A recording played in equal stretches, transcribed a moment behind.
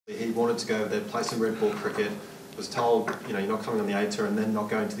He wanted to go over there, play some red ball cricket, was told, you know, you're not coming on the A tour and then not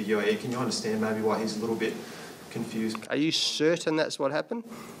going to the UAE. Can you understand maybe why he's a little bit confused? Are you certain that's what happened?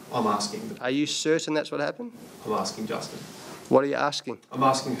 I'm asking. Are you certain that's what happened? I'm asking Justin. What are you asking? I'm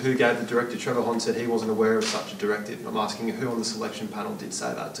asking who gave the directive. Trevor Hahn said he wasn't aware of such a directive. I'm asking who on the selection panel did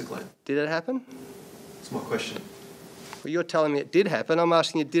say that to Glenn. Did it happen? That's my question. Well, you're telling me it did happen. I'm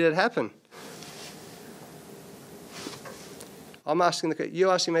asking you, did it happen? I'm asking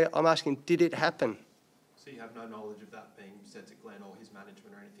you're asking me, I'm asking, did it happen? So you have no knowledge of that being said to Glenn or his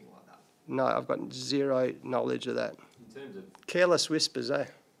management or anything like that? No, I've got zero knowledge of that. In terms of Careless whispers, eh?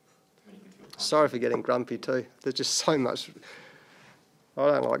 Sorry for getting grumpy too. There's just so much.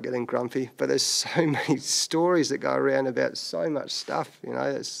 I don't like getting grumpy, but there's so many stories that go around about so much stuff, you know.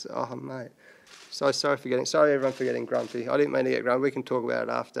 It's, oh, mate. So sorry everyone for getting grumpy. I didn't mean to get grumpy. We can talk about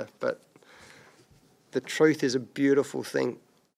it after, but the truth is a beautiful thing.